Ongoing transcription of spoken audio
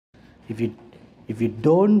If you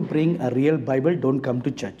don't bring a real Bible, don't come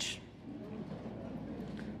to church.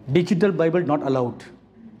 Digital Bible not allowed.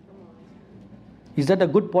 Is that a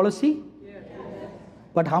good policy? Yes.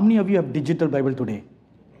 But how many of you have digital Bible today?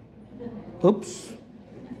 Oops.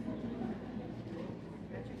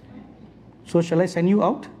 So shall I send you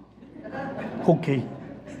out? Okay.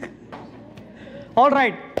 All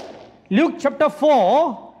right. Luke chapter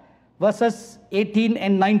 4, verses 18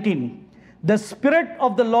 and 19. The Spirit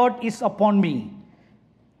of the Lord is upon me.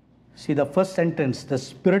 See the first sentence, the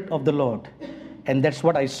Spirit of the Lord. And that's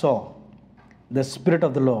what I saw. The Spirit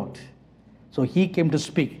of the Lord. So he came to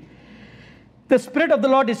speak. The Spirit of the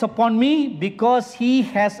Lord is upon me because he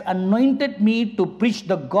has anointed me to preach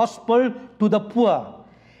the gospel to the poor.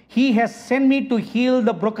 He has sent me to heal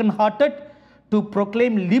the brokenhearted, to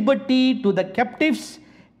proclaim liberty to the captives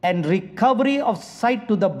and recovery of sight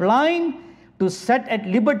to the blind, to set at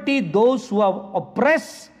liberty those who are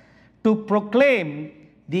oppressed, to proclaim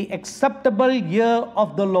the acceptable year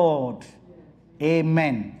of the Lord.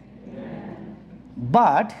 Amen. Amen.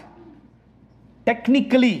 But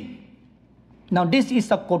technically, now this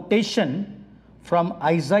is a quotation from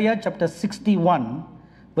Isaiah chapter 61,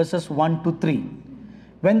 verses 1 to 3.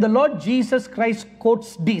 When the Lord Jesus Christ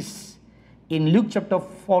quotes this in Luke chapter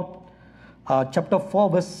 4,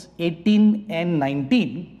 verse 18 and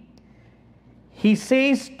 19, he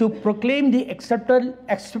says to proclaim the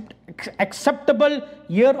acceptable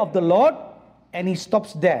year of the Lord, and he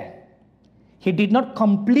stops there. He did not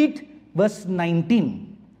complete verse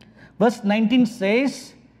 19. Verse 19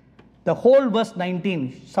 says, the whole verse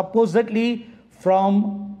 19, supposedly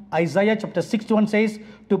from Isaiah chapter 61 says,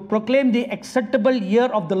 to proclaim the acceptable year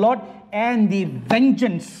of the Lord and the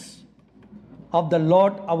vengeance of the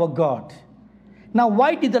Lord our God. Now,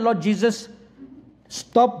 why did the Lord Jesus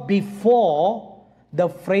stop before the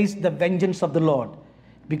phrase, the vengeance of the Lord?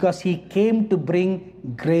 Because he came to bring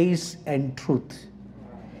grace and truth.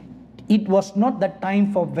 It was not the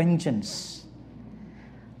time for vengeance.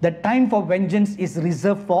 The time for vengeance is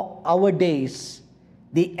reserved for our days,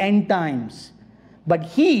 the end times. But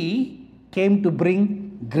he came to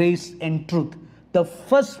bring grace and truth, the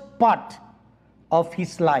first part of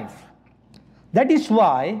his life. That is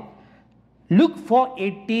why Luke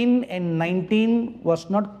 4:18 and 19 was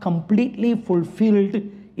not completely fulfilled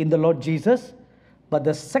in the Lord Jesus, but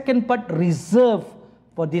the second part reserved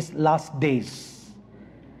for these last days.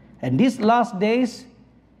 And these last days,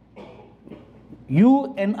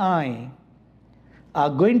 you and I are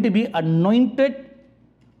going to be anointed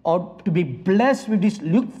or to be blessed with this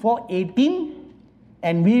Luke 4:18,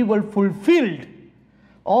 and we will fulfill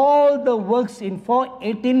all the works in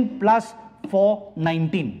 4:18 plus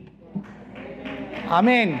 4:19.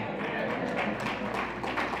 Amen.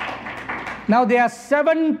 Now there are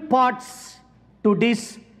 7 parts to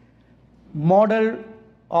this model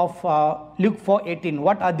of Luke 4:18.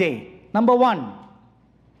 What are they? Number 1,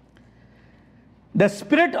 the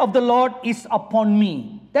Spirit of the Lord is upon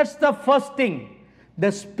me. That's the first thing.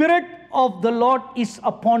 The Spirit of the Lord is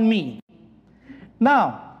upon me.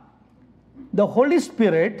 Now, the Holy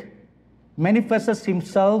Spirit manifests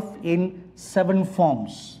himself in 7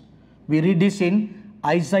 forms. We read this in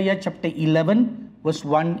Isaiah chapter 11, verse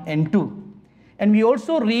 1 and 2. And we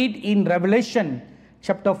also read in Revelation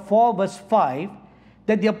chapter 4, verse 5,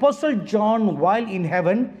 that the Apostle John, while in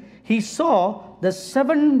heaven, he saw the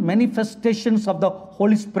 7 manifestations of the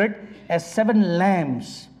Holy Spirit as 7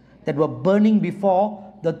 lamps that were burning before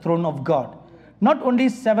the throne of God. Not only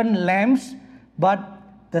 7 lamps, but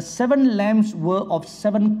the 7 lamps were of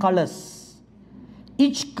 7 colors.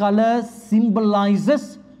 Each color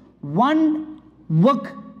symbolizes one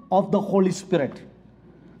work of the Holy Spirit.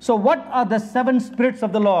 So what are the 7 spirits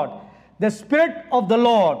of the Lord? The Spirit of the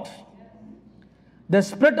Lord, the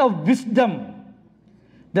Spirit of wisdom,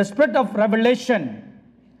 the Spirit of revelation,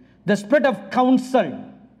 the Spirit of counsel,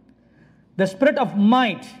 the Spirit of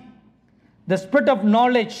might, the Spirit of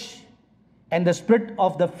knowledge, and the Spirit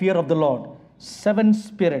of the fear of the Lord. 7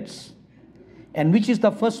 spirits. And which is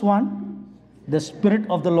the first one? The Spirit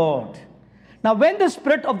of the Lord. Now when the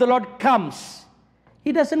Spirit of the Lord comes,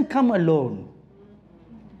 he doesn't come alone.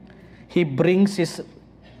 He brings his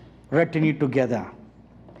retinue together.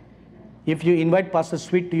 If you invite Pastor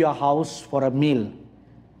Sweet to your house for a meal,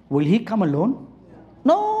 will he come alone?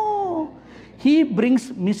 No. He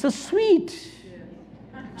brings Mrs. Sweet.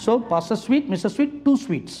 So Pastor Sweet, Mrs. Sweet, 2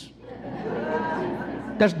 sweets.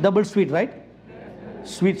 That's double sweet, right?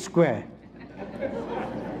 Sweet square.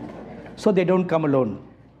 So they don't come alone,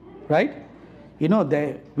 right? You know,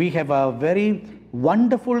 we have a very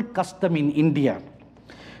wonderful custom in India.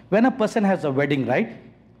 When a person has a wedding, right?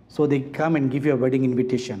 So they come and give you a wedding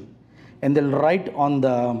invitation. and they'll write on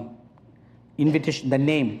the invitation the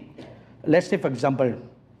name. Let's say, for example,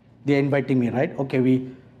 they're inviting me, right? Okay,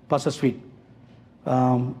 Pastor Sweet.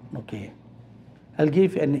 Okay, I'll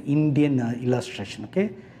give an Indian illustration.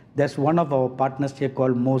 Okay, there's one of our partners here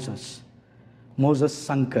called Moses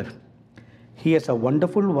Sankar. He has a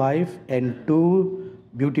wonderful wife and 2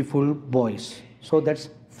 beautiful boys. So that's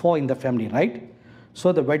 4 in the family, right?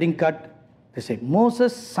 So the wedding card, they say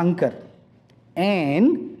Moses Sankar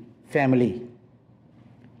and family.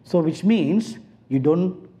 So which means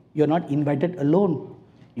you're not invited alone.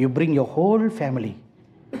 You bring your whole family,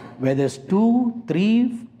 whether it's 2,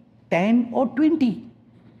 3, 10 or 20.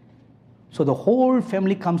 So the whole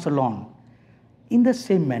family comes along. In the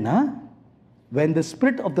same manner, when the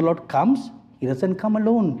Spirit of the Lord comes, He doesn't come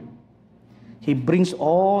alone. He brings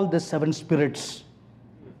all the 7 spirits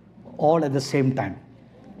all at the same time.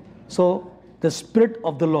 So the Spirit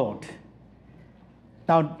of the Lord.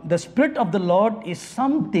 Now, the Spirit of the Lord is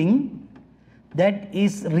something that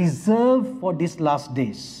is reserved for these last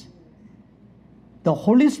days. The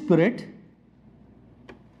Holy Spirit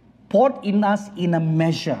poured in us in a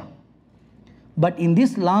measure. But in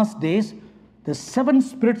these last days, the 7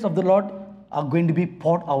 spirits of the Lord are going to be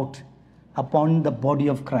poured out upon the body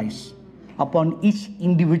of Christ, upon each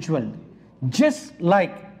individual. Just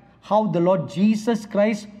like how the Lord Jesus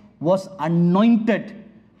Christ was anointed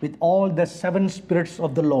with all the 7 spirits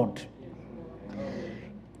of the Lord.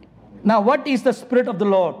 Now, what is the Spirit of the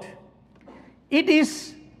Lord? It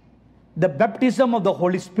is the baptism of the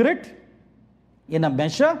Holy Spirit in a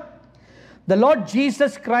measure. The Lord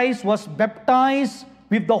Jesus Christ was baptized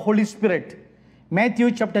with the Holy Spirit. Matthew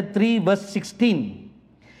chapter 3 verse 16.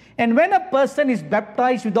 And when a person is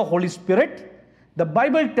baptized with the Holy Spirit, the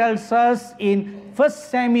Bible tells us in 1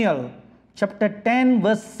 Samuel chapter 10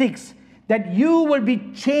 verse 6 that you will be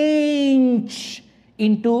changed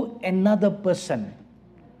into another person.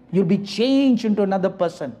 You'll be changed into another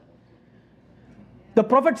person. The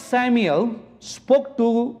prophet Samuel spoke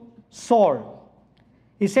to Saul.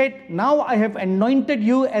 He said, now I have anointed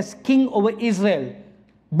you as king over Israel,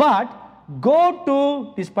 but go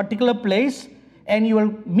to this particular place and you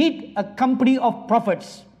will meet a company of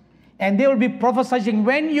prophets and they will be prophesying.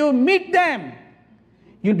 When you meet them,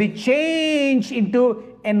 you'll be changed into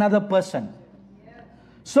another person.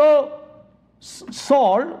 So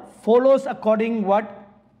Saul follows according what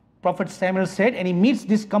Prophet Samuel said, and he meets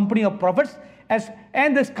this company of prophets,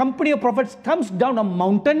 and this company of prophets comes down a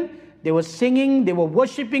mountain. They were singing, they were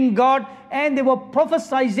worshiping God, and they were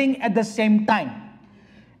prophesying at the same time.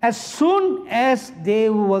 As soon as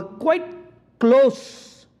they were quite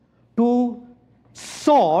close to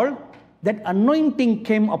Saul, that anointing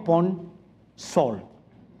came upon Saul.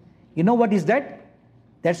 You know what is that?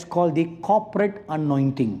 That's called the corporate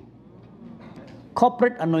anointing.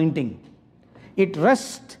 Corporate anointing. It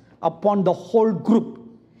rests upon the whole group.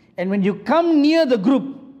 And when you come near the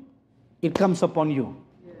group, it comes upon you.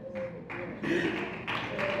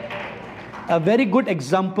 A very good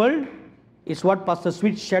example is what Pastor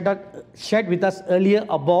Sweet shared with us earlier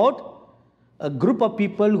about a group of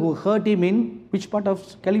people who heard him in which part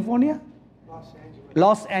of California?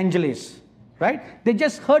 Los Angeles. Right? They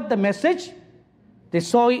just heard the message. They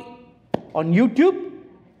saw it on YouTube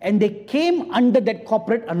and they came under that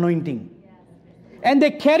corporate anointing. And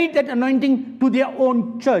they carried that anointing to their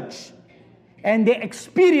own church. And they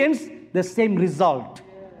experienced the same result.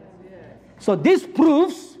 So this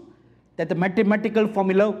proves that the mathematical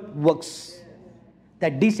formula works.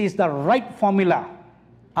 That this is the right formula.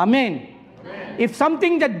 Amen. If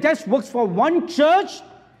something that just works for one church,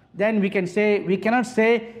 then we cannot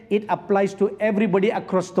say it applies to everybody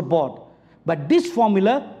across the board. But this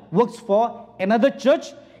formula works for another church,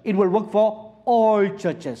 it will work for all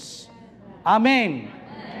churches. Amen.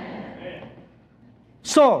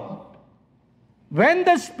 So, when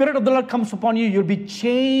the Spirit of the Lord comes upon you, you'll be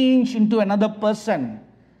changed into another person.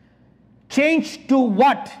 Changed to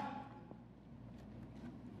what?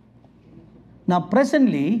 Now,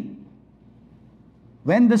 presently,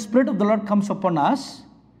 when the Spirit of the Lord comes upon us,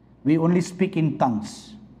 we only speak in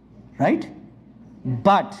tongues, right?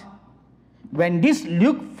 But when this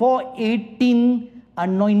Luke 4:18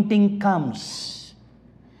 anointing comes,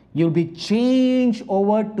 you'll be changed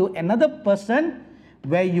over to another person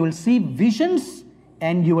where you will see visions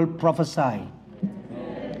and you will prophesy.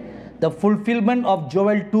 The fulfillment of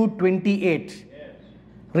Joel 2:28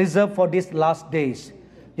 reserved for these last days.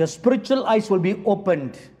 Your spiritual eyes will be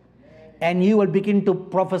opened and you will begin to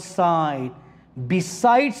prophesy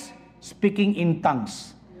besides speaking in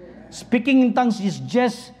tongues. Speaking in tongues is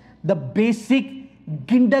just the basic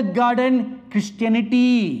kindergarten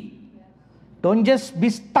Christianity. Don't just be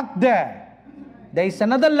stuck there. There is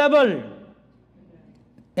another level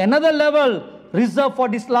reserved for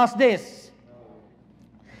these last days.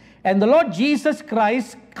 And the Lord Jesus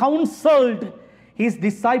Christ counseled his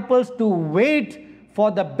disciples to wait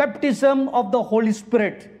for the baptism of the Holy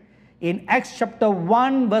Spirit in Acts chapter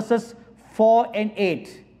 1 verses 4 and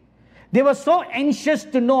 8. They were so anxious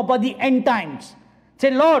to know about the end times.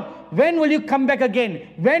 Say, Lord, when will you come back again?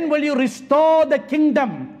 When will you restore the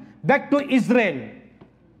kingdom back to Israel?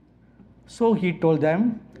 So he told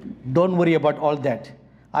them, don't worry about all that.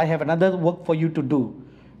 I have another work for you to do.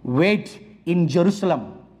 Wait in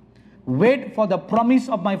Jerusalem. Wait for the promise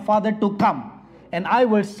of my Father to come. And I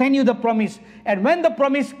will send you the promise. And when the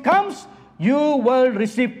promise comes, you will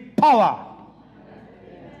receive power.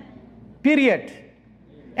 Period.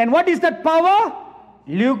 And what is that power?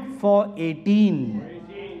 Luke 4:18.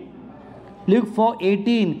 Luke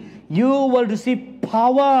 4:18. You will receive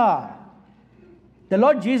power. The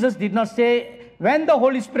Lord Jesus did not say, when the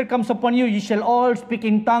Holy Spirit comes upon you, you shall all speak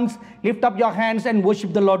in tongues, lift up your hands and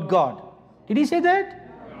worship the Lord God. Did he say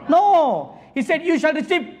that? No. He said, you shall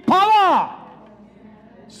receive power.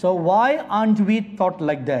 So why aren't we taught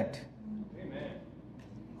like that?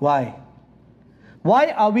 Why?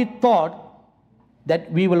 Why are we taught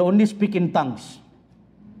that we will only speak in tongues?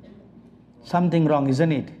 Something wrong,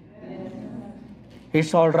 isn't it?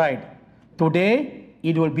 It's all right. Today,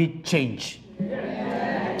 it will be changed.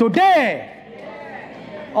 Today,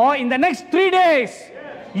 or in the next 3 days,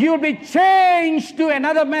 you will be changed to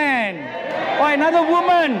another man or another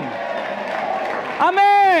woman.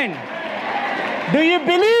 Amen. Do you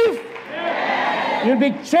believe? You'll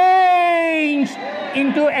be changed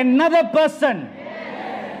into another person.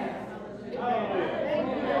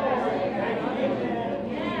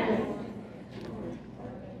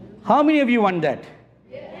 How many of you want that?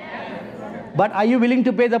 But are you willing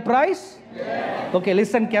to pay the price? Okay,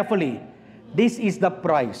 listen carefully. This is the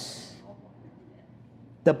price.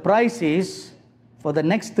 The price is for the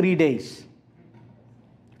next 3 days.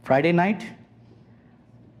 Friday night,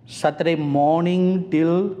 Saturday morning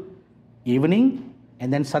till evening,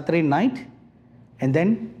 and then Saturday night, and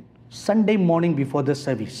then Sunday morning before the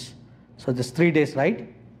service. So there's 3 days,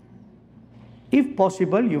 right? If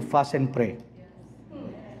possible, you fast and pray.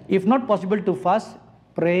 If not possible to fast,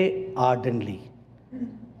 pray ardently.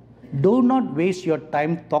 Do not waste your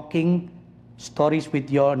time talking stories with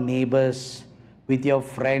your neighbors, with your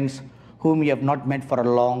friends whom you have not met for a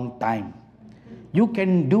long time. You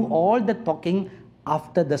can do all the talking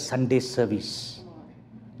after the Sunday service.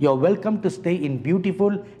 You're welcome to stay in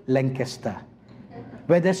beautiful Lancaster,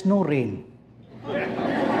 where there's no rain.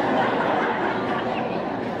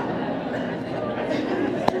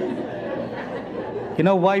 You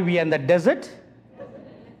know why we are in the desert?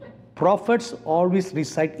 Prophets always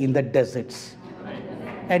reside in the deserts.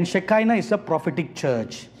 And Shekinah is a prophetic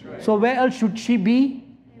church. So where else should she be?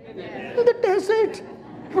 In the desert.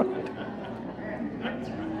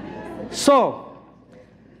 So,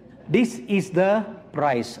 this is the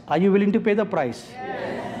price. Are you willing to pay the price?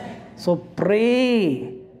 Yes. So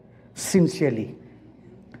pray sincerely.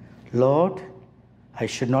 Lord, I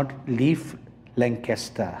should not leave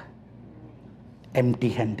Lancaster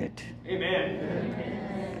empty-handed.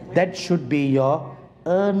 Amen. That should be your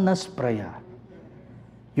earnest prayer.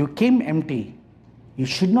 You came empty. You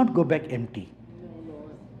should not go back empty.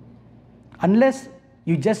 Unless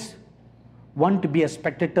you just want to be a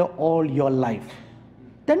spectator all your life.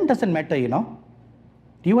 Then it doesn't matter, you know.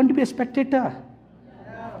 Do you want to be a spectator?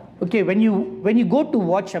 Okay, when you go to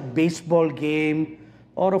watch a baseball game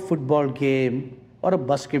or a football game or a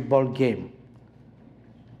basketball game,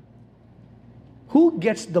 who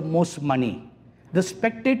gets the most money? The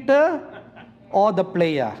spectator or the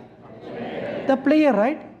player? The player,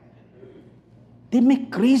 right? They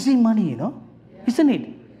make crazy money, you know, isn't it?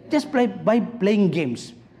 Just by playing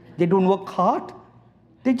games. They don't work hard.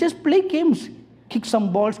 They just play games. Kick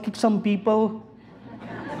some balls, kick some people.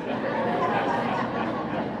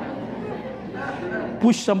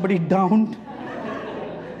 Push somebody down.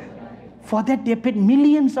 For that, they paid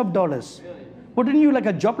millions of dollars. Wouldn't you like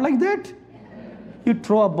a job like that? You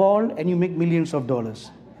throw a ball and you make millions of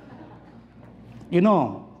dollars. You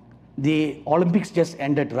know, the Olympics just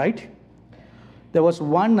ended, right? There was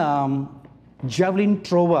one javelin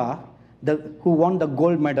thrower who won the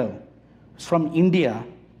gold medal. It's from India.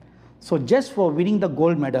 So just for winning the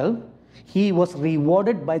gold medal, he was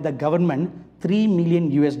rewarded by the government $3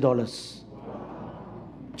 million US.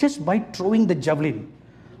 Just by throwing the javelin.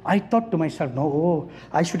 I thought to myself, no,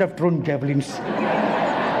 I should have thrown javelins.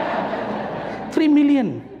 $3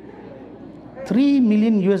 million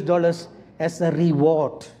US as a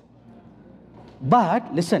reward.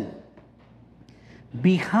 But listen,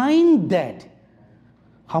 behind that,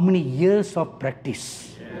 how many years of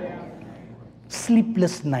practice?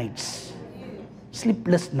 Sleepless nights.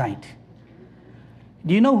 Sleepless night.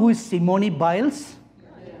 Do you know who is Simone Biles?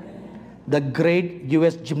 The great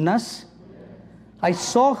US gymnast. I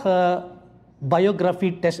saw her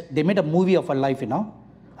biography test. They made a movie of her life,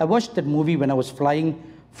 I watched that movie when I was flying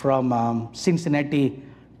from Cincinnati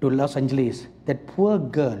to Los Angeles. That poor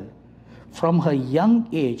girl, from her young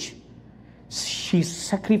age, she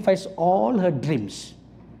sacrificed all her dreams.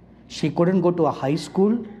 She couldn't go to a high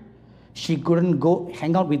school. She couldn't go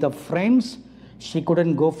hang out with her friends. She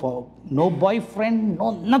couldn't go for no boyfriend,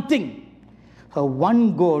 no nothing. Her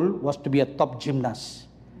one goal was to be a top gymnast.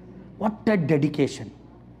 What a dedication.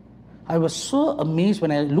 I was so amazed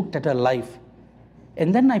when I looked at her life.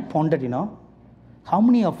 And then I pondered, how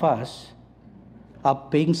many of us are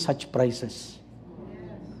paying such prices?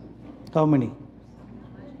 How many?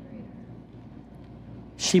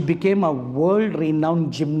 She became a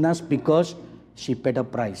world-renowned gymnast because she paid a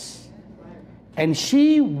price. And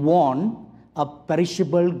she won a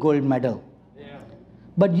perishable gold medal.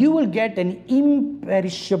 But you will get an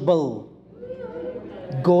imperishable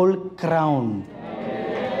gold crown.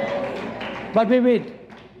 But wait.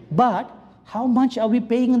 But how much are we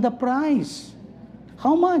paying the price?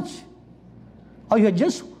 How much? Or you're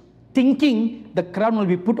just thinking the crown will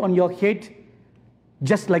be put on your head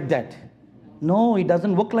just like that? No, it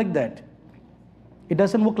doesn't work like that. It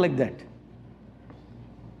doesn't work like that.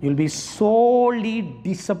 You'll be sorely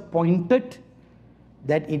disappointed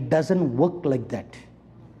that it doesn't work like that.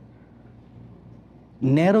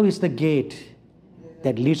 Narrow is the gate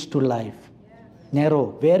that leads to life.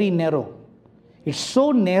 Narrow, very narrow. It's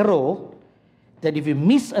so narrow that if you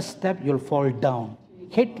miss a step, you'll fall down,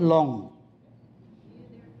 headlong.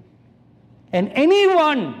 And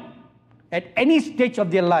anyone at any stage of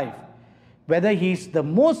their life, whether he's the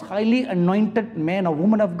most highly anointed man or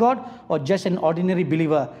woman of God or just an ordinary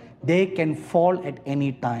believer, they can fall at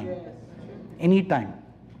any time. Any time.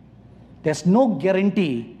 There's no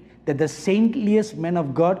guarantee that the saintliest man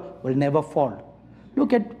of God will never fall.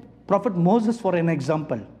 Look at Prophet Moses for an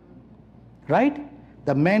example. Right?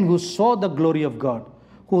 The man who saw the glory of God,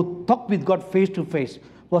 who talked with God face to face,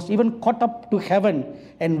 was even caught up to heaven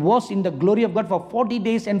and was in the glory of God for 40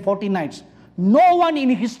 days and 40 nights. No one in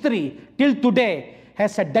history till today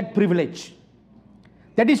has had that privilege.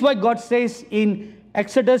 That is why God says in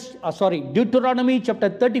Deuteronomy chapter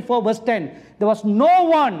 34 verse 10, there was no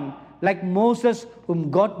one like Moses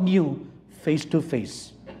whom God knew face to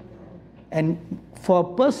face. And for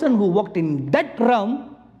a person who walked in that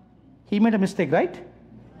realm, he made a mistake, right?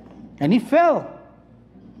 And he fell.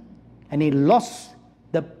 And he lost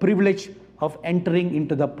the privilege of entering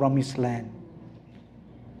into the promised land.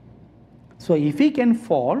 So if he can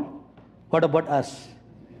fall, what about us?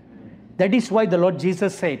 That is why the Lord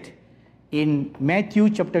Jesus said in Matthew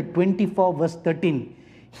chapter 24 verse 13,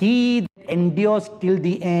 he that endures till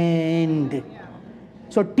the end.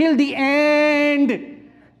 So till the end,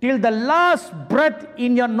 till the last breath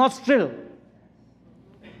in your nostril,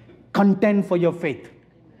 contend for your faith.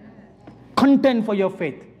 Contend for your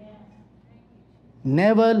faith.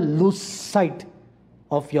 Never lose sight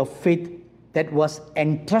of your faith that was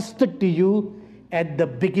entrusted to you at the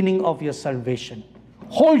beginning of your salvation.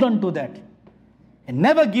 Hold on to that and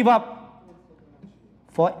never give up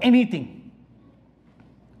for anything.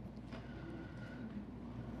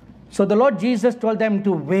 So the Lord Jesus told them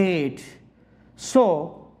to wait.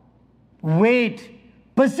 So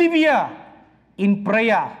wait, persevere in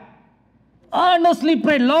prayer. Earnestly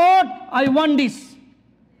pray, Lord, I want this.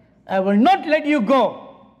 I will not let you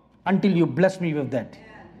go until you bless me with that.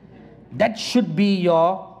 That should be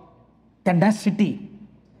your tenacity.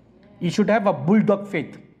 You should have a bulldog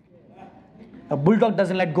faith. A bulldog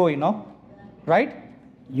doesn't let go, right?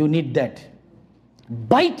 You need that.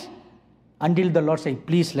 Bite until the Lord says,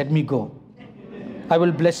 please let me go. I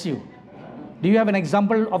will bless you. Do you have an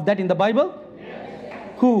example of that in the Bible? Yes.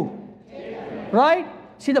 Who? Jacob. Right?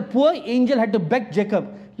 See, the poor angel had to beg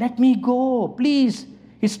Jacob, let me go, please.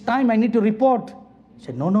 It's time, I need to report. He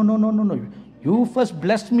said, no. You first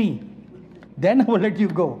bless me. Then I will let you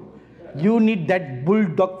go. You need that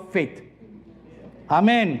bulldog faith.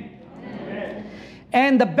 Amen. Amen.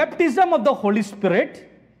 And the baptism of the Holy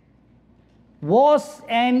Spirit was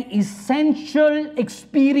an essential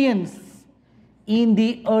experience in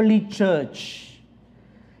the early church.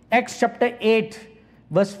 Acts chapter 8,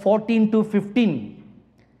 verse 14 to 15.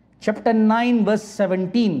 Chapter 9, verse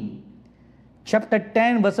 17. Chapter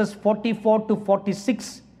 10, verses 44 to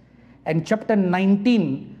 46. And chapter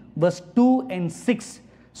 19, verse 2 and 6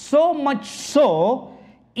 So much so,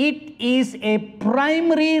 it is a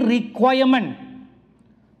primary requirement.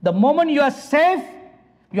 The moment you are saved,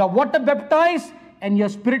 you are water baptized and you are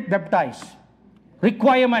spirit baptized.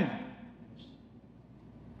 Requirement.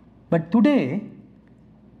 But today,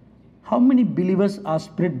 how many believers are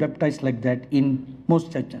spirit baptized like that in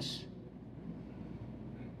most churches?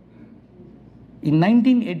 In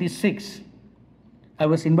 1986, I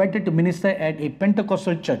was invited to minister at a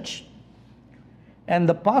Pentecostal church. And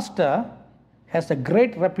the pastor has a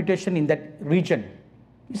great reputation in that region.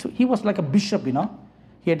 He was like a bishop, you know.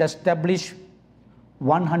 He had established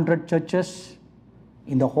 100 churches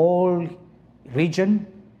in the whole region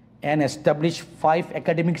and established 5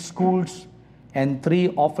 academic schools and 3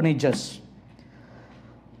 orphanages.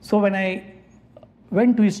 So when I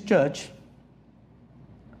went to his church,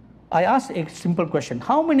 I asked a simple question.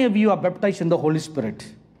 How many of you are baptized in the Holy Spirit?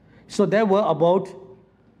 So there were about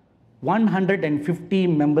 150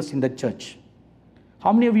 members in the church.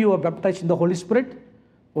 How many of you are baptized in the Holy Spirit?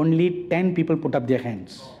 Only 10 people put up their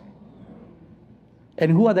hands.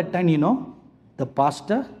 And who are the 10, you know? The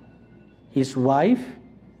pastor, his wife,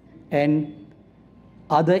 and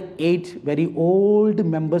other 8 very old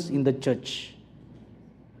members in the church.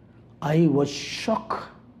 I was shocked.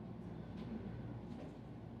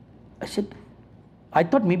 I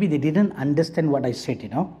thought maybe they didn't understand what I said, you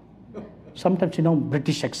know. Sometimes, you know,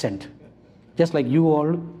 British accent. Just like you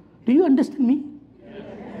all. Do you understand me?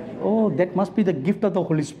 Oh, that must be the gift of the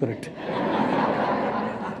Holy Spirit.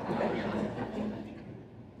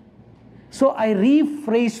 So I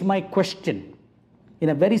rephrased my question in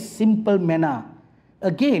a very simple manner.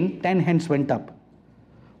 Again, 10 hands went up.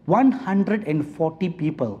 140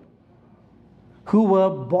 people who were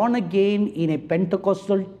born again in a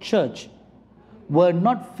Pentecostal church were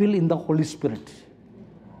not filled in the Holy Spirit.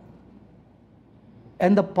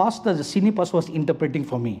 And the pastor, the senior pastor, was interpreting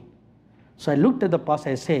for me. So I looked at the pastor,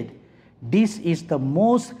 I said, this is the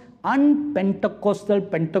most un-Pentecostal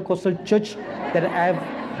Pentecostal church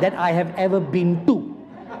that I have ever been to.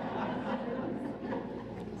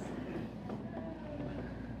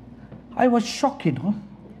 I was shocked, you know.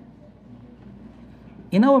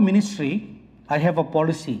 In our ministry, I have a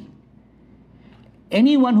policy.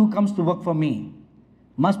 Anyone who comes to work for me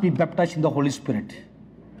must be baptized in the Holy Spirit.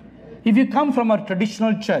 If you come from a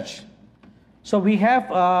traditional church, so we have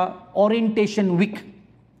orientation week.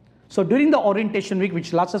 So during the orientation week,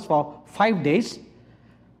 which lasts for 5 days,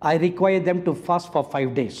 I require them to fast for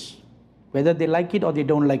 5 days. Whether they like it or they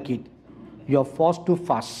don't like it, you are forced to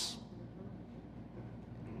fast.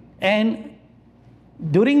 And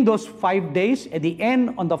during those 5 days, at the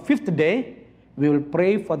end, on the 5th day, we will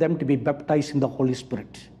pray for them to be baptized in the Holy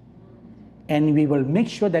Spirit. And we will make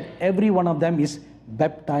sure that every one of them is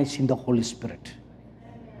baptized in the Holy Spirit.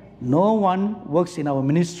 No one works in our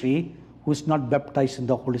ministry who is not baptized in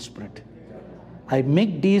the Holy Spirit. I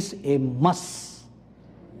make this a must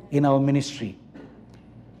in our ministry.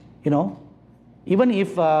 You know, even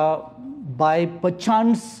if by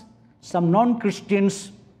perchance some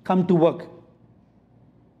non-Christians come to work,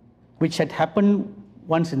 which had happened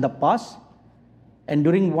once in the past, and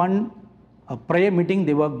during one prayer meeting,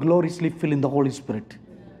 they were gloriously filled in the Holy Spirit.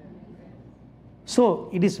 So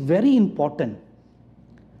it is very important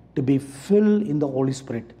to be filled in the Holy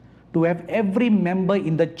Spirit, to have every member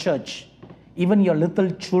in the church, even your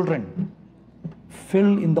little children,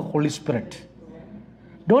 filled in the Holy Spirit.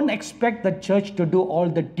 Don't expect the church to do all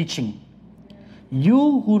the teaching.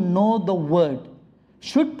 You who know the word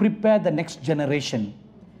should prepare the next generation,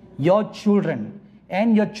 your children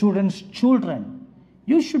and your children's children.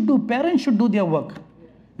 Parents should do their work.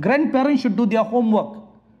 Grandparents should do their homework.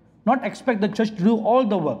 Not expect the church to do all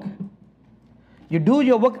the work. You do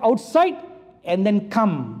your work outside and then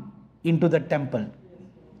come into the temple.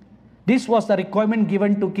 This was the requirement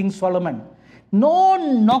given to King Solomon. No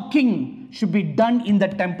knocking should be done in the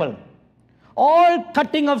temple. All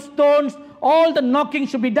cutting of stones, all the knocking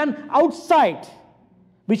should be done outside.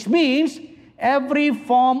 Which means every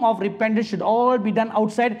form of repentance should all be done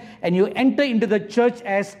outside, and you enter into the church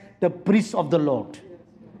as the priest of the Lord.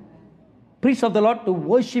 Priest of the Lord, to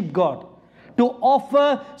worship God, to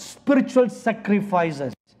offer spiritual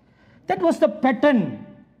sacrifices. That was the pattern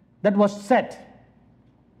that was set.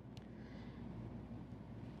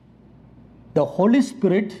 The Holy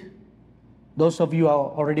Spirit, those of you who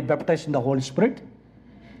are already baptized in the Holy Spirit,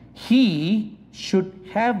 He should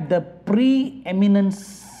have the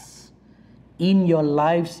preeminence in your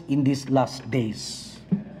lives in these last days.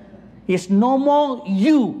 It's no more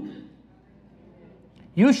you.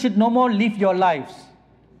 You should no more live your lives.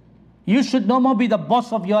 You should no more be the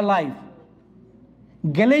boss of your life.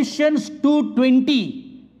 Galatians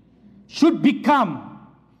 2:20 should become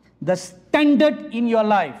the standard in your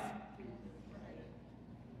life.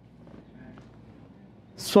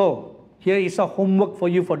 So, here is a homework for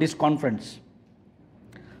you for this conference.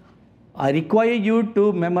 I require you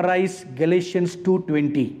to memorize Galatians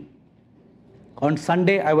 2:20. On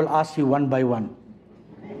Sunday, I will ask you one by one.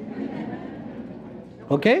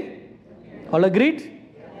 Okay? All agreed?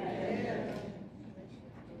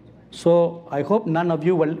 So, I hope none of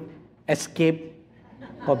you will escape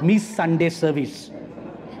or miss Sunday service.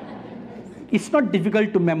 It's not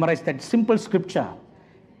difficult to memorize that simple scripture.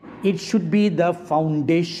 It should be the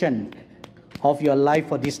foundation of your life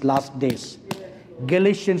for these last days.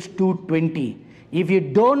 Galatians 2:20. If you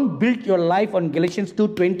don't build your life on Galatians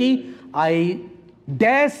 2:20, I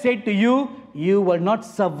dare say to you, you will not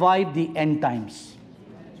survive the end times.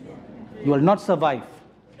 You will not survive.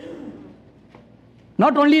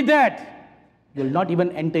 Not only that, you will not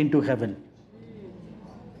even enter into heaven.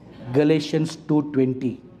 Galatians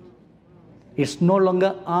 2:20. It's no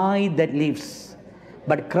longer I that lives,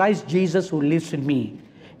 but Christ Jesus who lives in me.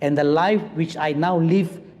 And the life which I now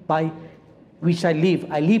live by, I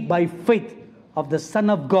live by faith of the Son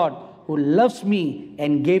of God who loves me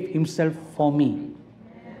and gave himself for me.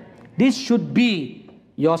 This should be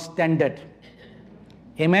your standard.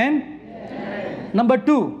 Amen? Amen. Number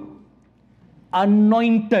 2,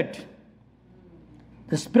 anointed.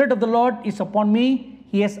 The Spirit of the Lord is upon me.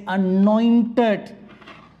 He has anointed.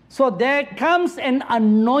 So there comes an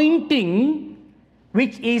anointing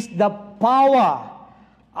which is the power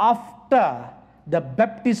after the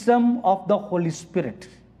baptism of the Holy Spirit.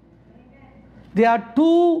 There are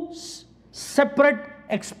two separate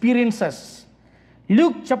experiences.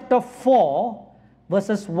 Luke chapter 4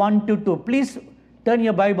 verses 1 to 2. Please turn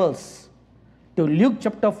your Bibles to Luke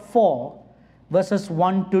chapter 4 verses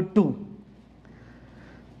 1 to 2.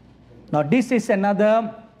 Now this is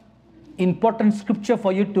another important scripture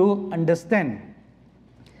for you to understand.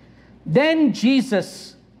 Then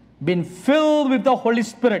Jesus, being filled with the Holy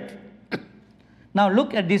Spirit. Now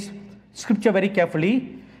look at this scripture very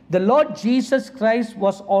carefully. The Lord Jesus Christ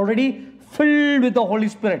was already filled with the Holy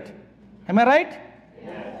Spirit. Am I right?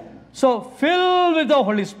 Yes. So filled with the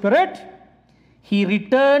Holy Spirit, he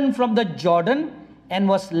returned from the Jordan and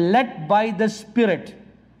was led by the Spirit.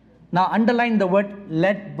 Now underline the word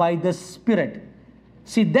led by the Spirit.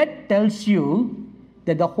 See, that tells you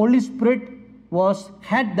that the Holy Spirit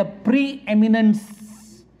had the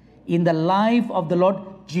preeminence in the life of the Lord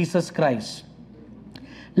Jesus Christ.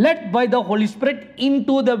 Led by the Holy Spirit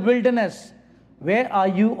into the wilderness. Where are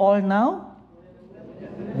you all now?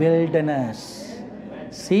 Wilderness.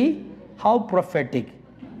 See how prophetic,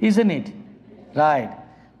 isn't it? Right.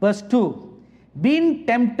 Verse 2. Being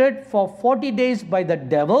tempted for 40 days by the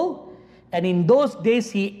devil, and in those days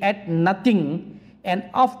he ate nothing, and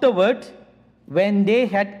afterward, when they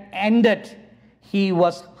had ended, he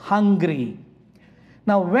was hungry.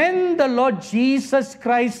 Now, when the Lord Jesus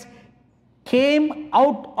Christ came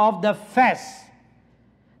out of the fast,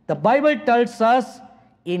 the Bible tells us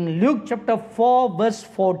in Luke chapter 4 verse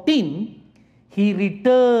 14, he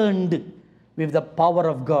returned with the power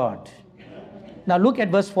of God. Now look at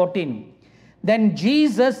verse 14. Then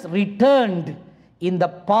Jesus returned in the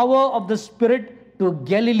power of the Spirit to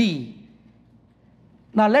Galilee.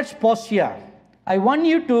 Now let's pause here. I want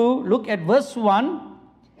you to look at verse 1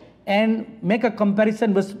 and make a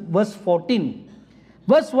comparison with verse 14.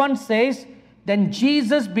 Verse 1 says, then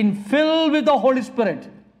Jesus being filled with the Holy Spirit.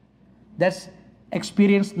 That's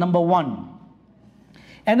experience number 1.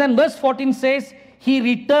 And then verse 14 says, he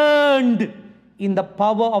returned in the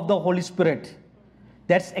power of the Holy Spirit.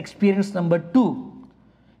 That's experience number 2.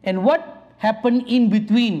 And what happened in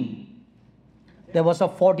between? There was a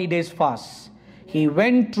 40 days fast. He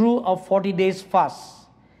went through a 40 days fast.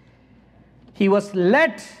 He was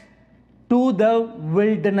led to the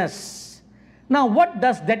wilderness. Now what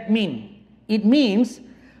does that mean? It means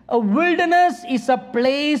a wilderness is a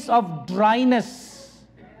place of dryness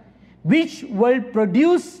which will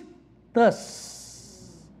produce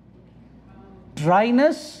thirst.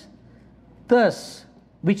 Dryness, thirst,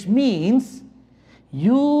 which means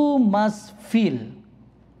you must feel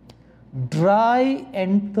dry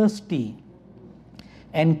and thirsty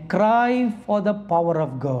and cry for the power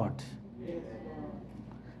of God.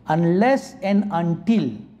 Unless and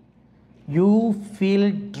until you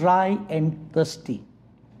feel dry and thirsty,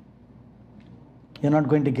 you're not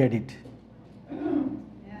going to get it.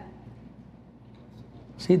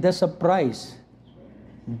 See, there's a price.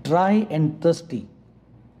 Dry and thirsty.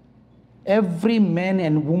 Every man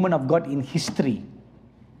and woman of God in history,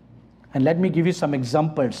 and let me give you some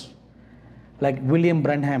examples, like William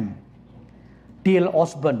Branham, T.L.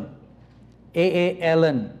 Osborne, A.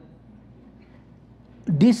 Allen.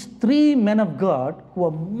 These three men of God who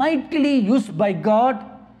were mightily used by God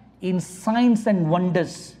in signs and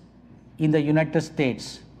wonders in the United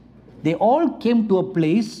States, they all came to a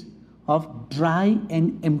place of dry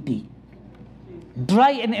and empty.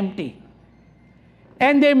 Dry and empty.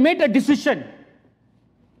 And they made a decision.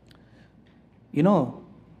 You know,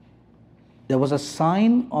 there was a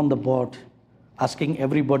sign on the board asking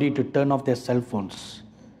everybody to turn off their cell phones.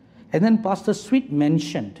 And then Pastor Sweet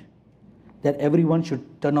mentioned that everyone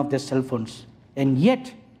should turn off their cell phones. And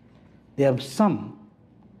yet, there are some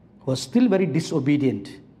who are still very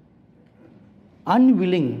disobedient,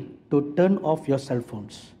 unwilling to turn off your cell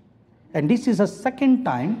phones. And this is the second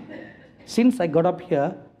time since I got up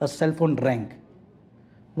here, a cell phone rang.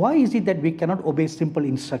 Why is it that we cannot obey simple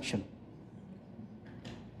instruction?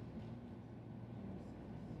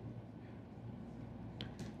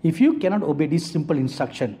 If you cannot obey this simple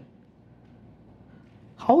instruction,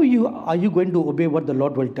 how are you going to obey what the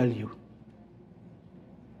Lord will tell you?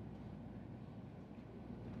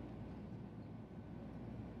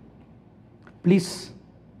 Please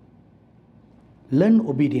learn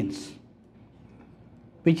obedience,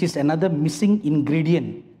 which is another missing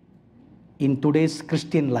ingredient in today's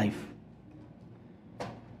Christian life.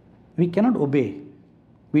 We cannot obey.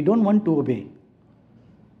 We don't want to obey.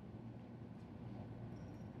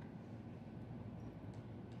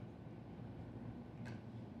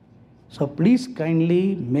 So please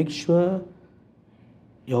kindly make sure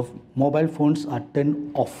your mobile phones are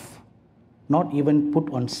turned off, not even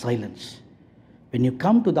put on silence. When you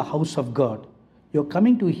come to the house of God, you're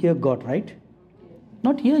coming to hear God, right?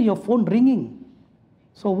 Not hear your phone ringing.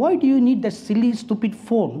 So why do you need that silly, stupid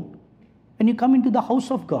phone when you come into the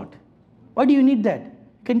house of God? Why do you need that?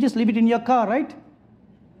 You can just leave it in your car, right?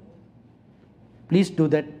 Please do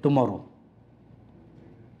that tomorrow.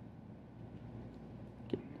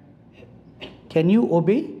 Can you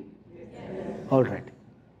obey? Yes. All right.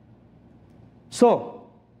 So,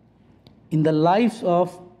 in the lives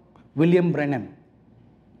of William Branham,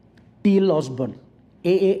 T.L. Osborne,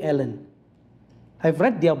 A. Allen, I've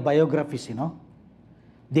read their biographies, you know.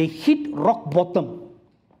 They hit rock bottom.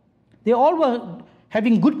 They all were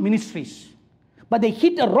having good ministries, but they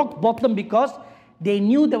hit a rock bottom because they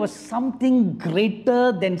knew there was something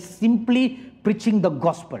greater than simply preaching the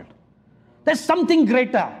gospel. There's something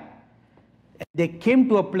greater. They came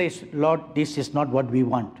to a place, Lord, this is not what we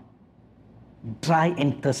want. Dry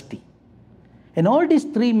and thirsty. And all these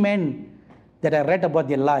three men that I read about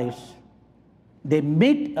their lives, they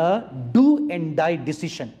made a do and die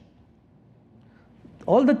decision.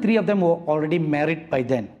 All the three of them were already married by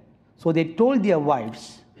then. So they told their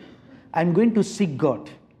wives, I'm going to seek God.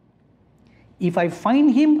 If I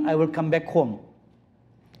find him, I will come back home.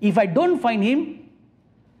 If I don't find him,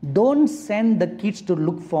 don't send the kids to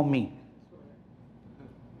look for me.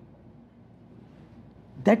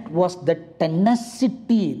 That was the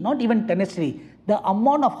tenacity, not even tenacity, the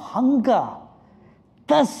amount of hunger,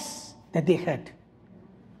 thirst that they had.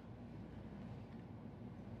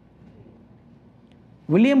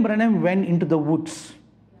 William Branham went into the woods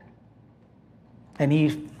and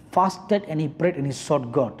he fasted and he prayed and he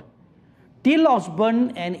sought God. T.L.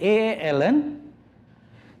 Osborne and A. Allen,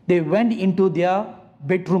 they went into their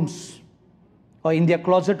bedrooms or in their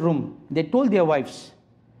closet room. They told their wives,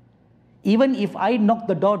 even if I knock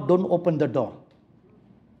the door, don't open the door.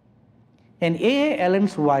 And A.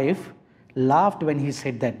 Allen's wife laughed when he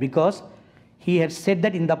said that because he had said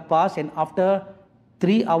that in the past, and after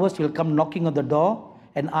 3 hours he'll come knocking on the door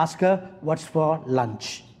and ask her, what's for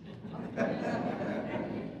lunch?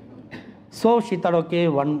 So she thought, okay,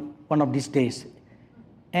 one of these days.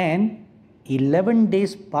 And 11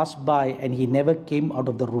 days passed by and he never came out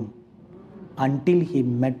of the room until he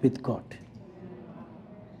met with God.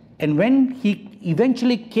 And when he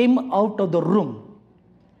eventually came out of the room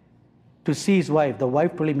to see his wife, the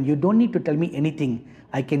wife told him, you don't need to tell me anything.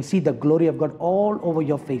 I can see the glory of God all over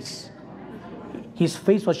your face. His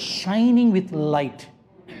face was shining with light.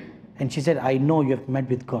 And she said, I know you have met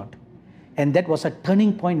with God. And that was a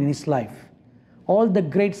turning point in his life. All the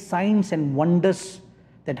great signs and wonders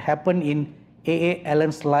that happened in A.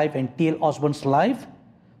 Allen's life and T.L. Osborne's life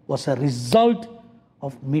was a result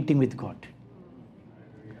of meeting with God.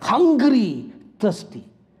 Hungry, thirsty.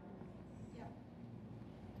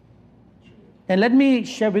 And let me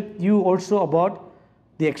share with you also about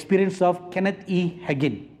the experience of Kenneth E.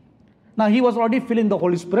 Hagin. Now, he was already filled in the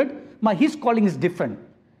Holy Spirit, but his calling is different.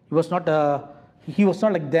 He was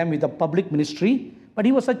not like them with a public ministry, but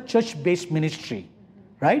he was a church-based ministry,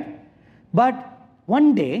 right? But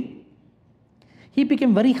one day, He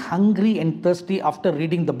became very hungry and thirsty after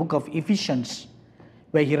reading the book of Ephesians,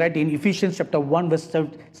 where he read in Ephesians chapter 1 verse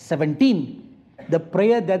 17, the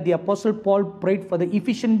prayer that the Apostle Paul prayed for the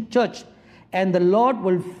Ephesian church. And the Lord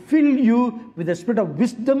will fill you with the spirit of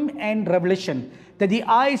wisdom and revelation, that the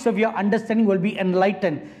eyes of your understanding will be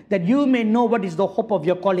enlightened, that you may know what is the hope of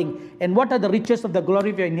your calling, and what are the riches of the glory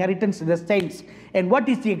of your inheritance in the saints, and what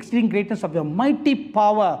is the exceeding greatness of your mighty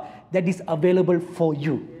power that is available for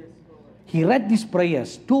you. He read these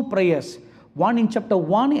prayers, two prayers, one in chapter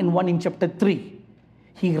 1 and one in chapter 3.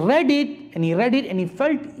 He read it and he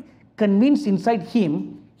felt convinced inside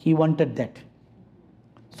him he wanted that.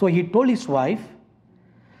 So he told his wife,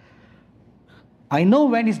 I know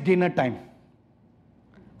when it's dinner time.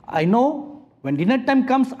 I know when dinner time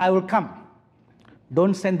comes, I will come.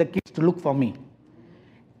 Don't send the kids to look for me.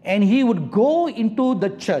 And he would go into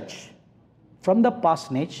the church from the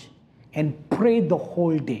parsonage and pray the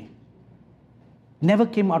whole day. Never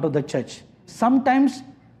came out of the church. Sometimes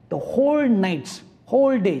the whole nights,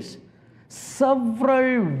 whole days,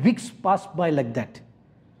 several weeks passed by like that.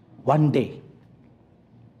 One day,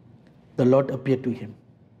 the Lord appeared to him.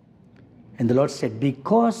 And the Lord said,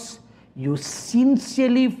 because you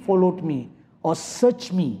sincerely followed me or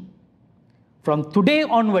searched me, from today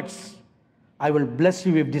onwards, I will bless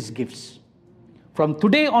you with these gifts. From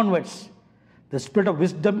today onwards, the spirit of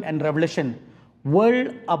wisdom and revelation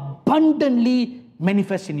will abundantly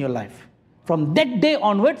manifest in your life. From that day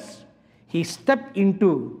onwards, he stepped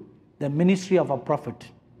into the ministry of a prophet.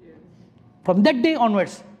 From that day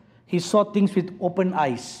onwards, he saw things with open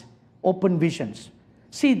eyes, open visions.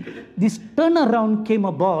 See, this turnaround came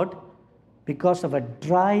about because of a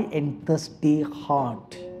dry and thirsty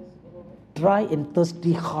heart. Dry and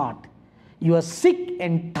thirsty heart. You are sick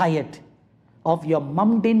and tired of your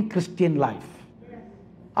mundane Christian life.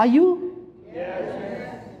 Are you? Yes.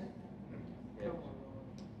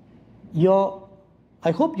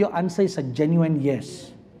 I hope your answer is a genuine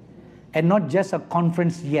yes, and not just a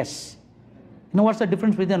conference yes. You know what's the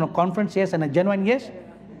difference between a conference yes and a genuine yes?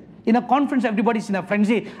 In a conference, everybody's in a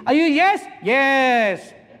frenzy. Are you yes?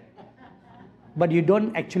 Yes. But you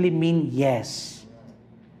don't actually mean yes.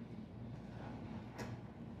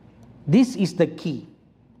 This is the key.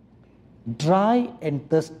 Dry and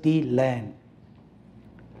thirsty land.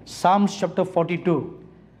 Psalms chapter 42.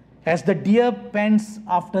 As the deer pants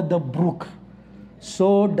after the brook,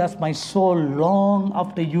 so does my soul long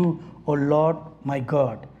after you, O Lord my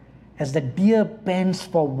God. As the deer pants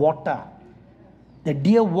for water, the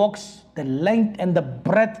deer walks the length and the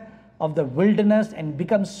breadth of the wilderness and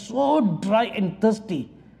becomes so dry and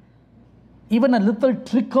thirsty. Even a little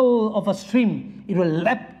trickle of a stream, it will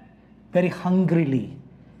lap very hungrily.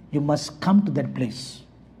 You must come to that place.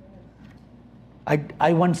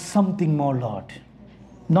 I want something more, Lord.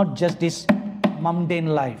 Not just this mundane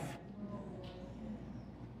life.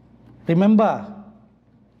 Remember,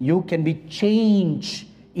 you can be changed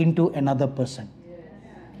into another person.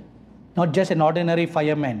 Not just an ordinary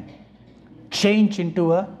fireman. Change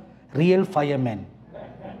into a real fireman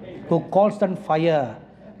who calls on fire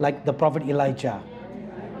like the prophet Elijah.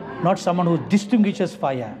 Not someone who distinguishes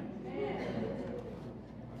fire.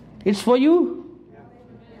 It's for you.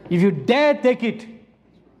 If you dare take it.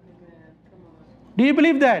 Do you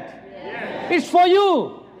believe that? Yes. It's for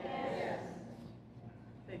you.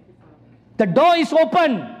 Yes. The door is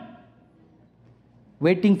open,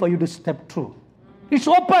 waiting for you to step through. It's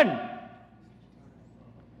open.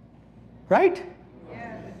 Right?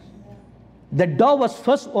 Yes. The door was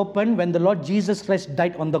first opened when the Lord Jesus Christ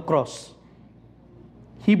died on the cross.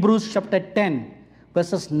 Hebrews chapter 10,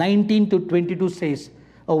 verses 19 to 22 says,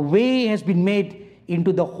 a way has been made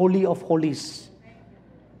into the Holy of Holies.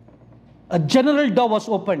 A general door was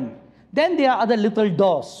opened. Then there are other little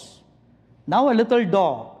doors. Now a little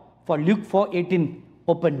door for Luke 4:18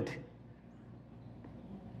 opened.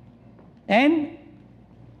 And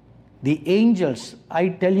the angels, I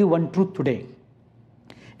tell you one truth today.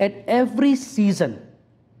 At every season,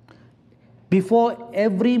 before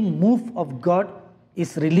every move of God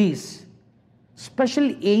is released,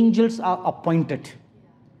 special angels are appointed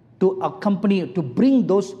to accompany, to bring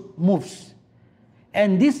those moves.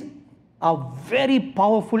 And these are very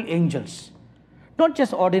powerful angels. Not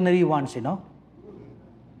just ordinary ones, you know.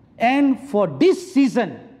 And for this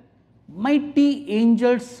season, mighty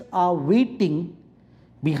angels are waiting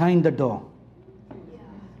behind the door.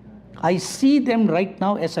 I see them right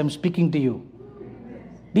now as I'm speaking to you.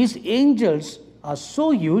 These angels are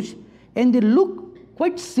so huge and they look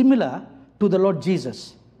quite similar to the Lord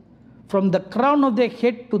Jesus. From the crown of their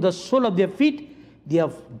head to the sole of their feet, they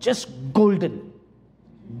are just golden.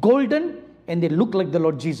 Golden, and they look like the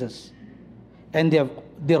Lord Jesus. and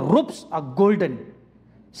their robes are golden,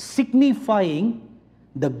 signifying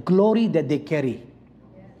the glory that they carry.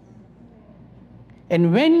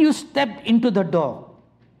 And when you step into the door,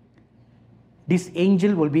 this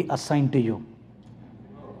angel will be assigned to you.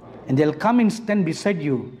 And they'll come and stand beside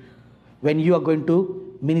you when you are going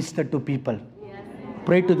to minister to people,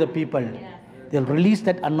 pray to the people. They'll release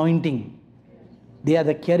that anointing. They are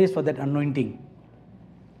the carriers for that anointing.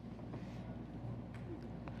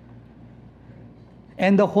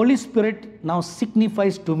 And the Holy Spirit now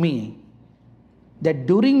signifies to me that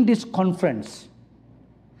during this conference,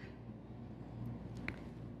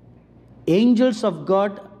 angels of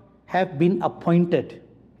God have been appointed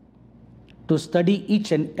to study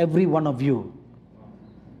each and every one of you.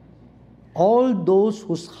 All those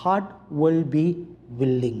whose heart will be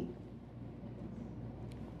willing.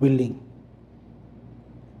 Willing.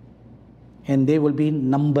 And they will be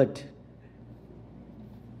numbered.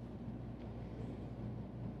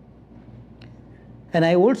 And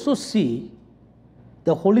I also see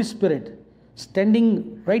the Holy Spirit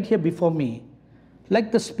standing right here before me,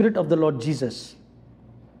 like the Spirit of the Lord Jesus.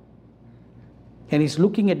 And He's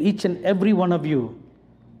looking at each and every one of you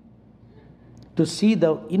to see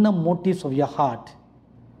the inner motives of your heart.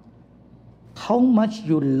 How much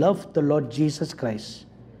you love the Lord Jesus Christ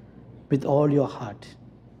with all your heart.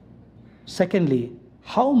 Secondly,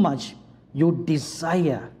 how much you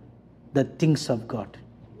desire the things of God.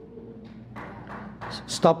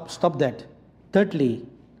 Stop that. Thirdly,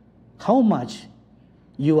 how much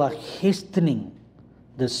you are hastening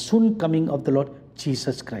the soon coming of the Lord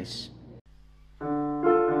Jesus Christ.